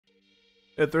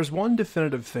If there's one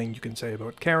definitive thing you can say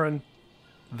about Karin,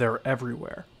 they're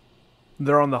everywhere.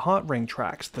 They're on the hot ring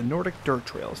tracks, the Nordic dirt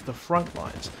trails, the front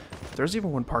lines. There's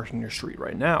even one parked in your street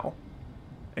right now.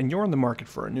 And you're in the market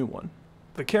for a new one.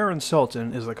 The Karin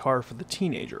Sultan is the car for the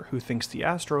teenager who thinks the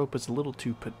Astrope is a little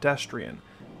too pedestrian,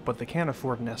 but they can't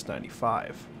afford an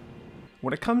S95.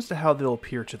 When it comes to how they'll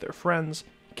appear to their friends,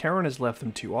 Karin has left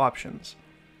them two options.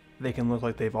 They can look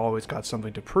like they've always got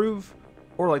something to prove,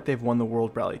 or like they've won the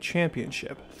World Rally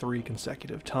Championship 3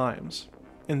 consecutive times.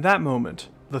 In that moment,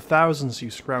 the thousands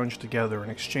you scrounge together in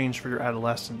exchange for your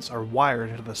adolescence are wired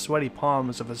into the sweaty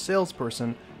palms of a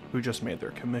salesperson who just made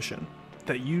their commission.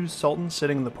 That used Sultan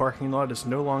sitting in the parking lot is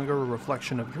no longer a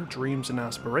reflection of your dreams and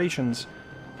aspirations,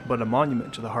 but a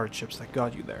monument to the hardships that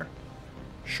got you there.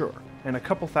 Sure, in a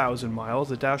couple thousand miles,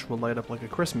 the dash will light up like a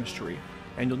Christmas tree,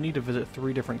 and you'll need to visit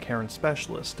 3 different Karin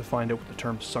specialists to find out what the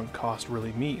term sunk cost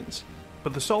really means.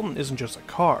 But the Sultan isn't just a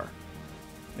car,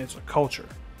 it's a culture.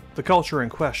 The culture in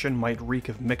question might reek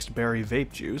of mixed berry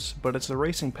vape juice, but it's the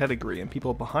racing pedigree and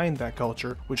people behind that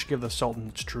culture which give the Sultan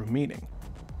its true meaning.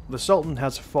 The Sultan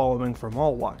has a following from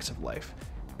all walks of life.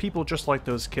 People just like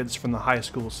those kids from the high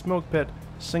school smoke pit,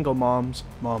 single moms,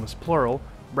 moms plural,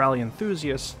 rally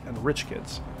enthusiasts, and rich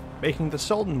kids, making the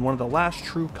Sultan one of the last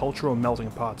true cultural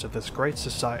melting pots of this great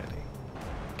society.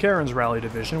 Karin's rally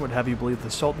division would have you believe the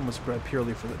Sultan was bred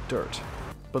purely for the dirt,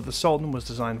 but the Sultan was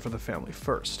designed for the family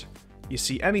first. You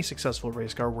see, any successful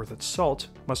race car worth its salt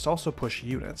must also push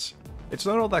units. It's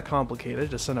not all that complicated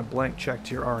to send a blank check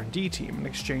to your R&D team in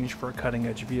exchange for a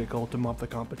cutting-edge vehicle to mop the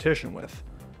competition with.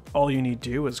 All you need to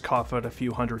do is cough out a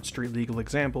few hundred street legal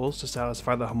examples to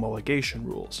satisfy the homologation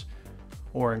rules,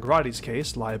 or in Grotti's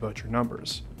case, lie about your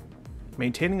numbers.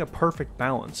 Maintaining a perfect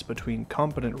balance between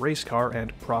competent race car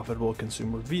and profitable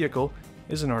consumer vehicle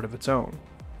is an art of its own,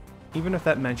 even if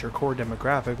that meant your core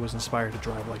demographic was inspired to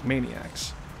drive like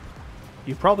maniacs.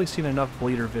 You've probably seen enough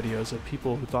bleeder videos of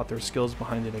people who thought their skills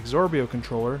behind an Exorbio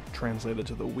controller translated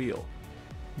to the wheel.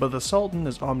 But the Sultan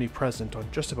is omnipresent on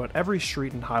just about every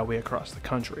street and highway across the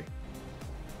country.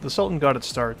 The Sultan got its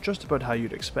start just about how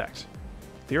you'd expect.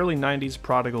 The early 90s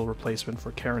prodigal replacement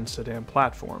for Karin's sedan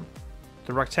platform.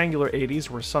 The rectangular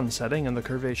 80s were sunsetting and the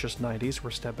curvaceous 90s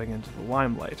were stepping into the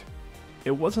limelight.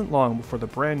 It wasn't long before the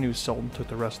brand new Sultan took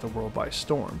the rest of the world by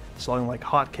storm, selling like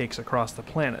hotcakes across the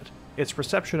planet. Its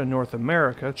reception in North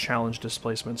America challenged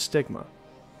displacement stigma.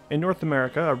 In North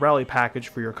America, a rally package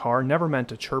for your car never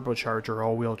meant a turbocharger,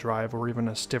 all-wheel drive, or even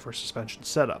a stiffer suspension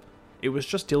setup. It was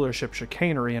just dealership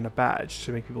chicanery and a badge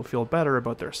to make people feel better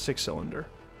about their 6-cylinder.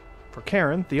 For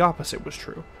Karin, the opposite was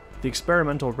true. The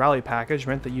experimental rally package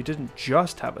meant that you didn't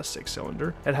just have a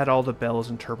 6-cylinder, it had all the bells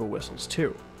and turbo whistles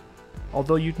too.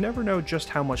 Although you'd never know just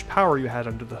how much power you had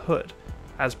under the hood,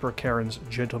 as per Karin's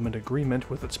gentleman agreement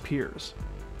with its peers.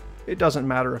 It doesn't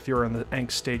matter if you're in the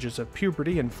angst stages of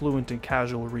puberty and fluent in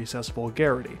casual recess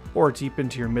vulgarity, or deep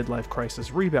into your midlife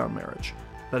crisis rebound marriage.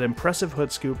 That impressive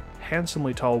hood scoop,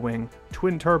 handsomely tall wing,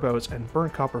 twin turbos, and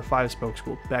burnt copper 5-spokes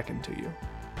will beckon to you.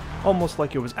 Almost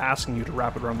like it was asking you to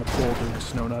wrap it around the pole doing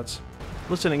snow nuts.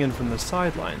 Listening in from the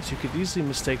sidelines, you could easily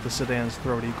mistake the sedan's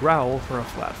throaty growl for a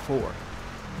flat 4.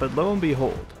 But lo and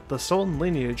behold, the Sultan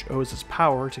lineage owes its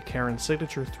power to Karin's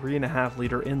signature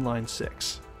 3.5-liter inline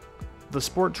 6. The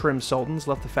sport-trimmed Sultans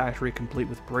left the factory complete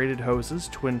with braided hoses,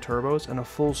 twin turbos, and a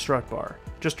full strut bar.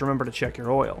 Just remember to check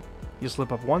your oil. You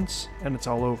slip up once, and it's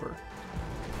all over.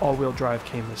 All-wheel drive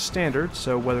came as standard,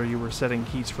 so whether you were setting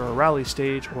heats for a rally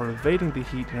stage or evading the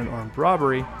heat in an armed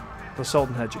robbery, the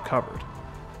Sultan had you covered.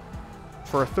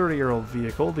 For a 30-year-old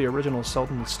vehicle, the original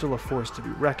Sultan is still a force to be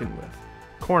reckoned with.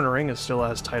 Cornering is still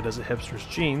as tight as a hipster's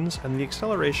jeans, and the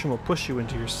acceleration will push you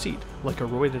into your seat, like a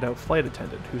roided-out flight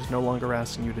attendant who's no longer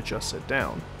asking you to just sit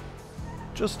down.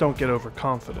 Just don't get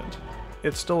overconfident.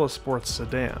 It's still a sports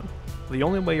sedan. The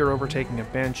only way you're overtaking a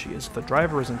Banshee is if the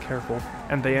driver isn't careful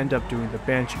and they end up doing the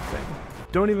Banshee thing.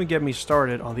 Don't even get me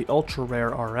started on the ultra-rare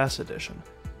RS edition.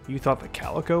 You thought the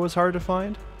Calico was hard to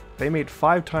find? They made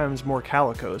 5 times more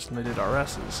Calicos than they did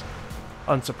RSs.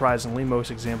 Unsurprisingly,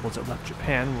 most examples that left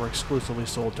Japan were exclusively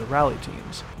sold to rally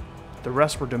teams. The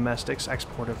rest were domestics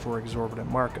exported for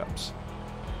exorbitant markups.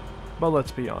 But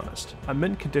let's be honest, a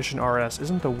mint-condition RS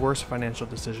isn't the worst financial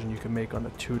decision you can make on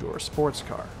a 2-door sports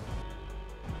car.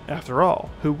 After all,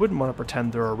 who wouldn't want to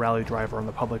pretend they're a rally driver on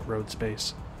the public road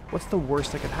space? What's the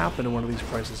worst that could happen to one of these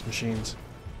priceless machines?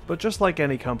 But just like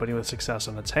any company with success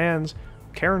on its hands,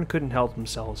 Karin couldn't help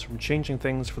themselves from changing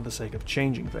things for the sake of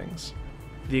changing things.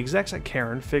 The execs at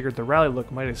Karin figured the rally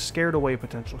look might have scared away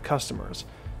potential customers,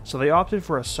 so they opted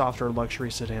for a softer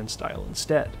luxury sedan style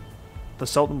instead. The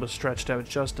Sultan was stretched out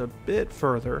just a bit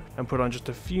further and put on just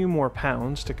a few more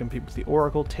pounds to compete with the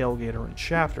Oracle, Tailgater, and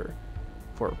Shafter,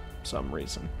 for some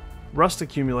reason. Rust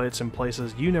accumulates in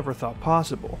places you never thought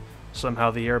possible. Somehow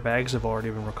the airbags have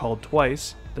already been recalled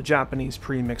twice, the Japanese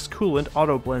pre-mixed coolant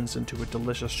auto-blends into a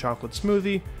delicious chocolate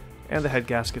smoothie, and the head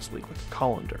gaskets leak like a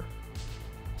colander.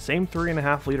 Same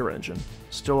 3.5 liter engine,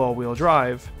 still all-wheel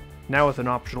drive, now with an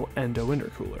optional endo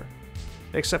intercooler.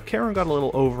 Except Karin got a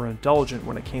little overindulgent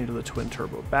when it came to the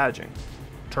twin-turbo badging.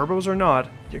 Turbos or not,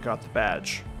 you got the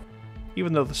badge.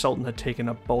 Even though the Sultan had taken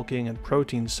up bulking and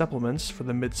protein supplements for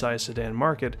the mid-size sedan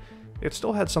market, it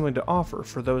still had something to offer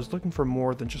for those looking for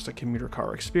more than just a commuter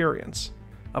car experience.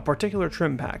 A particular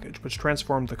trim package which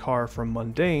transformed the car from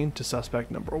mundane to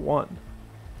suspect number 1.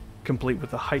 Complete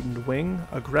with a heightened wing,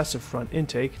 aggressive front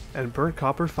intake, and burnt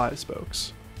copper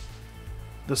 5-spokes.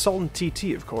 The Sultan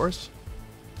TT, of course.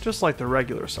 Just like the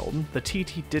regular Sultan, the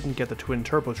TT didn't get the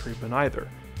twin-turbo treatment either,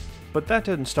 but that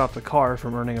didn't stop the car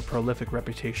from earning a prolific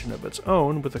reputation of its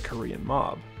own with the Korean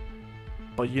mob.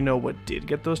 But you know what did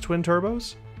get those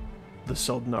twin-turbos? The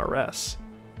Sultan RS.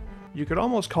 You could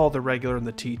almost call the regular and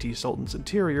the TT Sultan's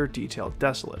interior detailed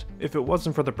desolate, if it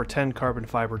wasn't for the pretend carbon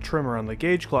fiber trimmer on the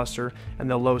gauge cluster and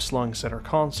the low-slung center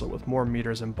console with more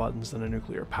meters and buttons than a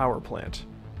nuclear power plant.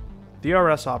 The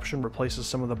RS option replaces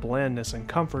some of the blandness and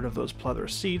comfort of those pleather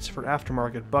seats for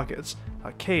aftermarket buckets,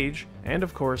 a cage, and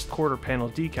of course quarter-panel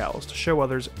decals to show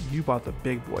others you bought the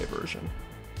big boy version.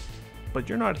 But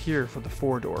you're not here for the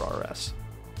 4-door RS,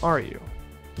 are you?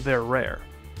 They're rare.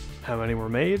 How many were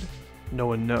made? No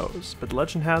one knows, but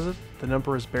legend has it, the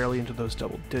number is barely into those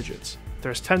double digits.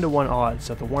 There's 10-to-1 odds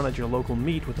that the one at your local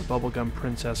meet with a bubblegum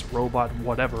princess robot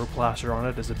whatever plastered on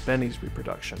it is a Benny's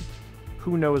reproduction.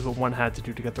 Who knows what one had to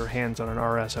do to get their hands on an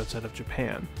RS outside of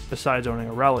Japan, besides owning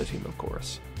a rally team of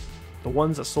course. The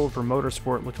ones that sold for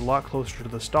motorsport looked a lot closer to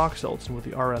the stock Sultan with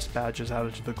the RS badges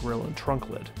added to the grille and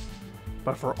trunk lid.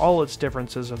 But for all its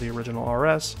differences of the original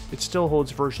RS, it still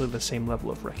holds virtually the same level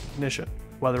of recognition.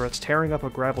 Whether it's tearing up a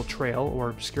gravel trail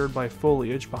or obscured by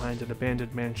foliage behind an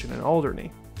abandoned mansion in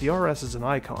Alderney, the RS is an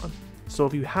icon. So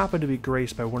if you happen to be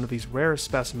graced by one of these rare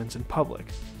specimens in public,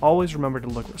 always remember to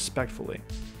look respectfully.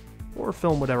 Or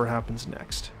film whatever happens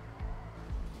next.